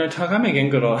Tagame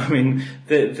Gengoro, I mean,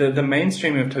 the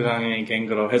mainstream of Tagame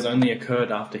Gengoro has only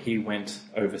occurred after he went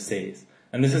overseas,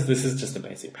 and this is just a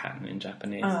basic pattern in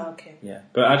Japanese. Oh, okay. Yeah,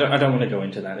 but I don't want to go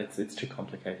into that. It's too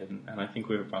complicated, and I think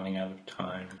we're running out of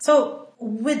time. So,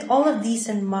 with all of these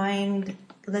in mind,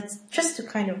 let's just to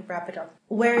kind of wrap it up.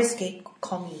 Where is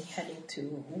Geikomi heading to?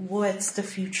 What's the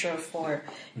future for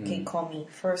Geikomi?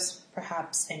 First,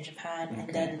 perhaps in Japan,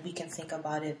 and then we can think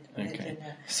about it. Okay.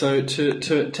 So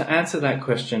to answer that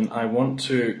question, I want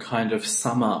to kind of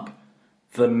sum up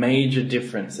the major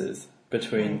differences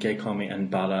between Geikomi and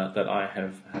Bara that I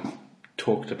have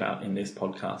talked about in this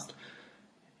podcast.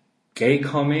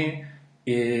 Geikomi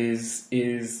is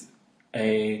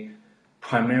a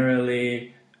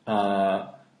primarily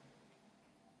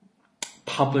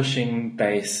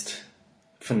publishing-based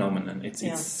phenomenon.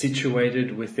 It's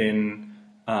situated within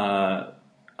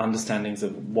understandings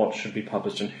of what should be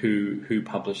published and who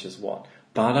publishes what.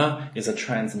 Bara is a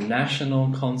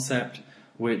transnational concept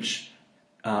which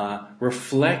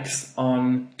reflects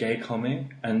on geikomi,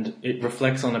 and it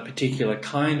reflects on a particular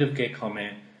kind of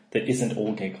geikomi that isn't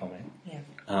all geikomi,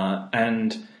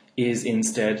 and is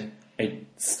instead a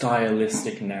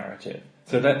stylistic narrative.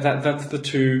 So that's the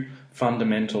two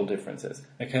fundamental differences.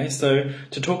 Okay, so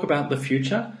to talk about the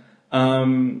future,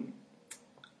 I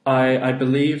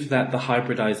believe that the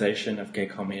hybridization of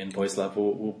geikomi and boys love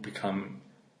will become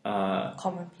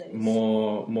commonplace.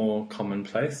 More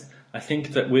commonplace. I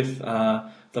think that with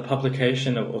the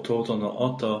publication of Ototo no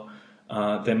Oto,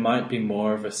 there might be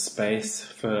more of a space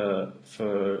for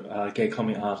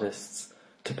geikomi artists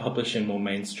to publish in more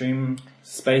mainstream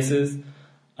spaces.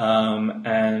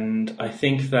 And I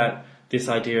think that this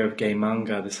idea of gay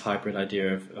manga, this hybrid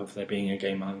idea of there being a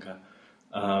gay manga,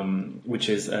 which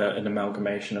is an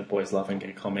amalgamation of boys love and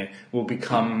geikomi, will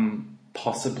become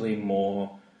possibly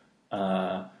more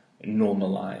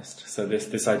normalized. So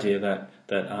this idea that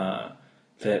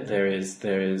there is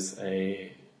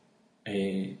a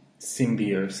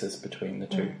symbiosis between the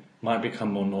two might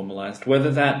become more normalized.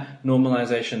 Whether that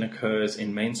normalization occurs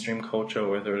in mainstream culture or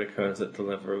whether it occurs at the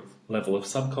level of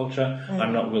subculture,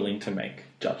 I'm not willing to make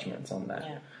judgments on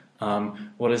that. Yeah.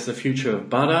 What is the future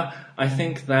of Bara? I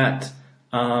think that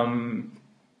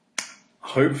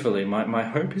hopefully, my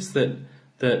hope is that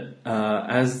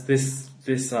as this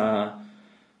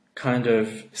kind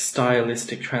of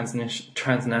stylistic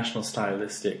transnational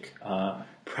stylistic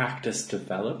practice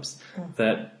develops,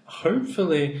 that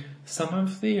hopefully some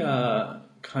of the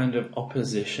kind of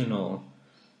oppositional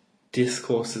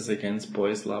discourses against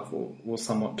boys love will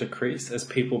somewhat decrease as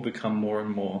people become more and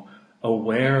more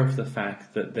aware of the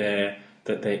fact that there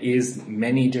is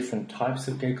many different types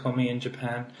of geikomi in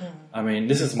Japan. I mean,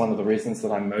 this is one of the reasons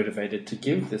that I'm motivated to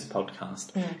give this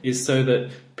podcast, is so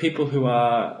that people who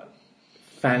are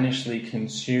fanishly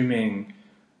consuming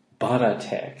Bara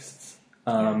texts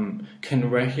can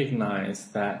recognize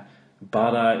that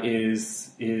Bara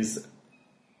is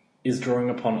drawing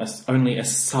upon only a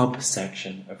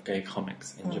subsection of gay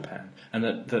comics in Japan, and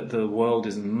that the world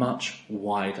is much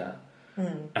wider.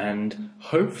 And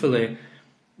hopefully,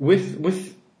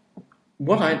 with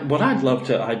what I'd love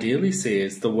to ideally see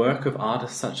is the work of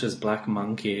artists such as Black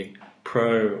Monkey,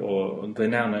 Pro, or they're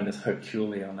now known as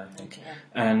Herculeon, I think,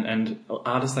 and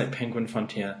artists like Penguin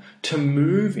Frontier to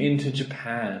move into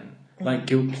Japan like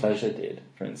Guilt Pleasure did,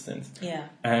 for instance. Yeah.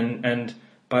 And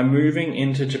by moving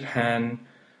into Japan,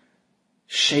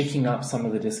 shaking up some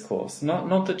of the discourse.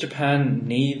 Not that Japan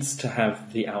needs to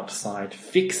have the outside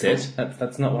fix it.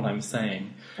 That's not what I'm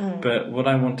saying. But what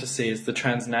I want to see is the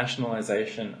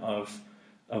transnationalization of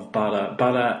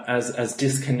Bara as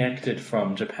disconnected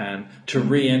from Japan to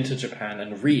re-enter Japan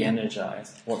and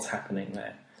re-energize what's happening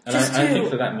there. And I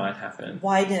think that might happen.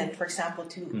 Widen, for example,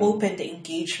 to open the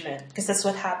engagement, because that's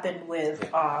what happened with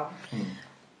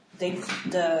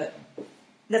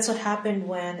that's what happened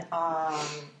when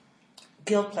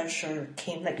guilt pleasure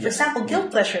came. Like, for example, guilt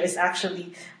pleasure is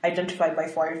actually identified by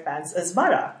foreign fans as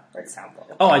Bara, for example.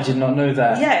 Oh, I did not know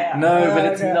that. Yeah. No, but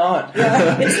it's not.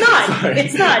 Yeah. It's not.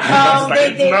 It's not.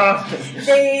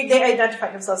 They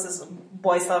identify themselves as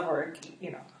boys love or,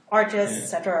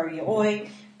 artists, etc., or yaoi.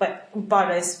 But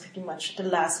Bara is pretty much the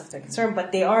last of their concern.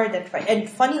 But they are identified. And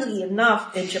funnily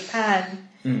enough, in Japan,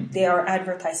 they are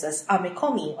advertised as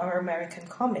amekomi, or American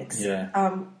comics. Yeah.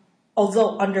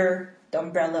 Although under the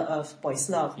umbrella of boys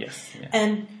love. Yes. Yeah.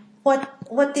 And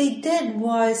what they did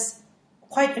was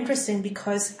quite interesting,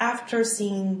 because after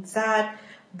seeing that,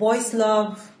 boys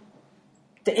love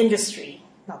the industry,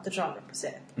 not the genre per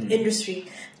se. The industry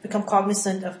become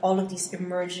cognizant of all of these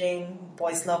emerging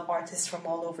boys love artists from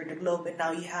all over the globe, and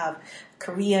now you have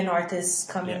Korean artists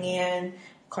coming in,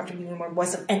 contributing more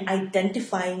boys love, and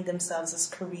identifying themselves as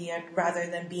Korean rather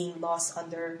than being lost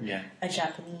under a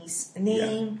Japanese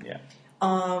name.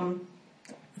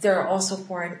 There are also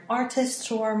foreign artists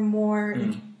who are more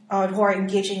who are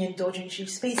engaging in doujinshi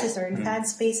spaces or in fan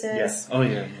spaces. Yes. Oh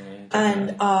yeah.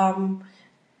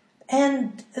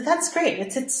 And that's great.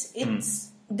 It's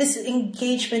this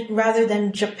engagement rather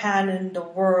than Japan and the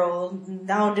world.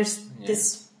 Now there's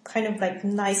this kind of like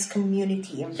nice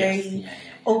community, a very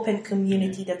open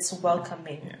community that's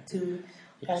welcoming to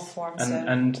all forms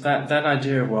and that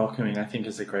idea of welcoming, I think,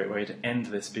 is a great way to end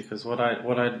this, because what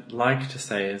I'd like to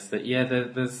say is that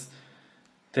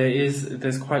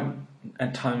there's quite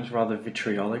at times rather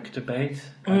vitriolic debate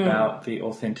about the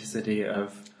authenticity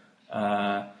of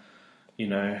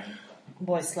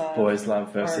boys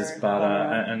love versus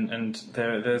Bara, and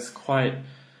there's quite.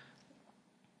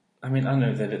 I mean, I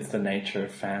know that it's the nature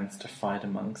of fans to fight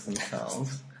amongst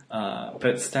themselves.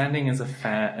 But standing as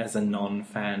a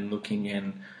non-fan looking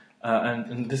in,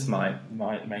 and this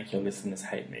might make your listeners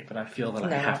hate me, but I feel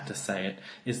that I have to say it,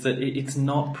 is that it's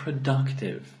not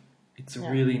productive. It's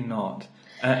really not.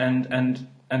 And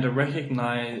a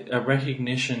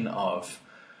recognition of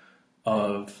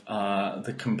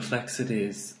the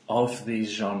complexities of these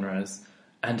genres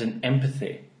and an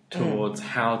empathy towards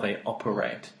how they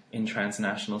operate in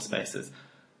transnational spaces.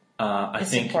 I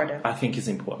think is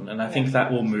important, and I think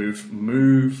that will move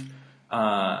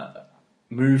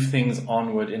things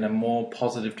onward in a more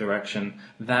positive direction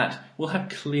that will have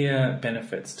clear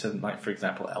benefits to, like, for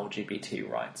example, LGBT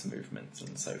rights movements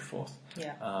and so forth.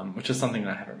 Which is something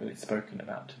that I haven't really spoken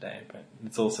about today, but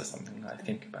it's also something that I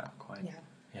think about quite.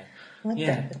 Well,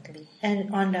 definitely.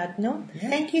 And on that note,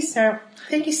 thank you, sir.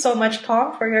 Thank you so much,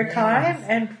 Tom, for your time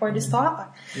and for this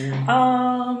talk.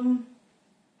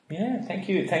 Thank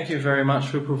you. Thank you very much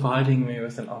for providing me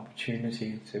with an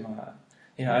opportunity to.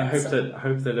 I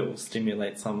hope that it will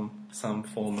stimulate some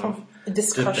form of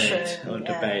discussion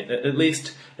debate. At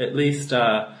least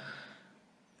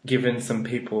given some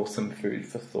people some food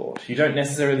for thought. You don't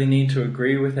necessarily need to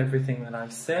agree with everything that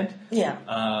I've said.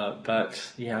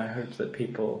 But I hope that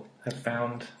people have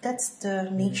found. That's the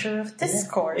nature of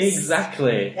discourse.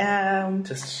 Exactly. A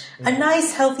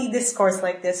nice, healthy discourse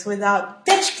like this without,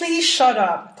 bitch, please shut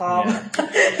up, Tom.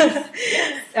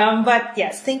 But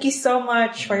yes, thank you so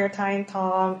much for your time,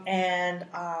 Tom. And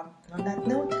on that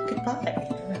note, goodbye.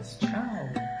 Yes, ciao.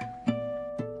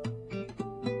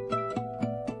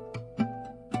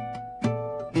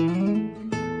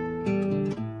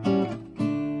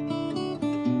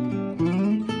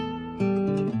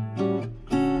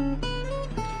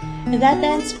 And that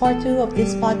ends part 2 of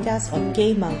this podcast on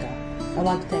gay manga. I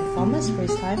want to thank Thomas for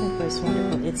his time and for his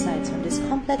wonderful insights on this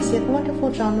complex yet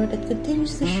wonderful genre that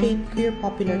continues to shape queer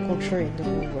popular culture in the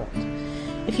whole world.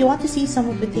 If you want to see some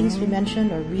of the things we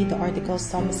mentioned or read the articles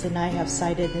Thomas and I have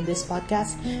cited in this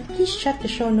podcast, please check the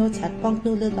show notes at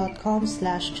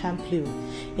punknoodle.com/champlu.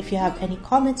 If you have any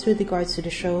comments with regards to the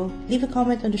show, leave a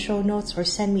comment on the show notes or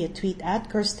send me a tweet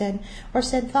at Kirsten, or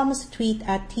send Thomas a tweet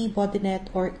at tbodinet,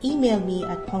 or email me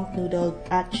at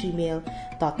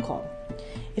punknoodle@gmail.com.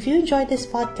 If you enjoyed this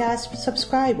podcast,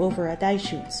 subscribe over at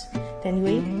iTunes.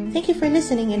 Anyway, thank you for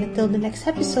listening, and until the next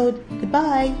episode,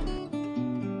 goodbye!